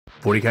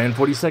40k in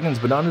 40 seconds.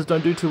 Bananas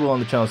don't do too well on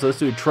the channel, so let's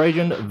do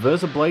Trajan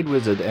versus a Blade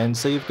Wizard and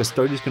see if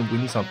Custodes can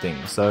win something.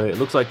 So it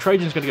looks like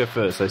Trajan's going to go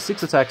first. So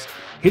 6 attacks,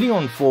 hitting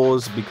on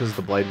 4s because of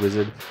the Blade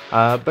Wizard,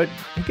 but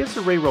he gets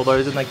to reroll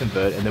those and they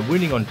convert, and then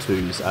wounding on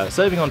 2s,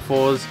 saving on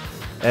 4s,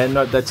 and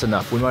no, that's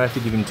enough. We might have to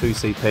give him 2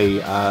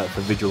 CP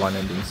for Vigilant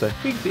ending, so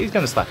he's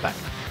going to slap back.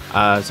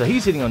 So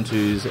he's hitting on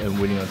 2s and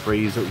winning on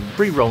 3s,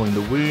 re-rolling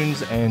the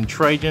wounds, and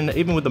Trajan,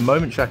 even with the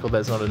Moment Shackle,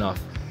 that's not enough.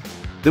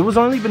 There was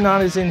only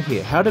Bananas in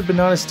here. How did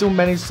Bananas still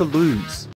manage to lose?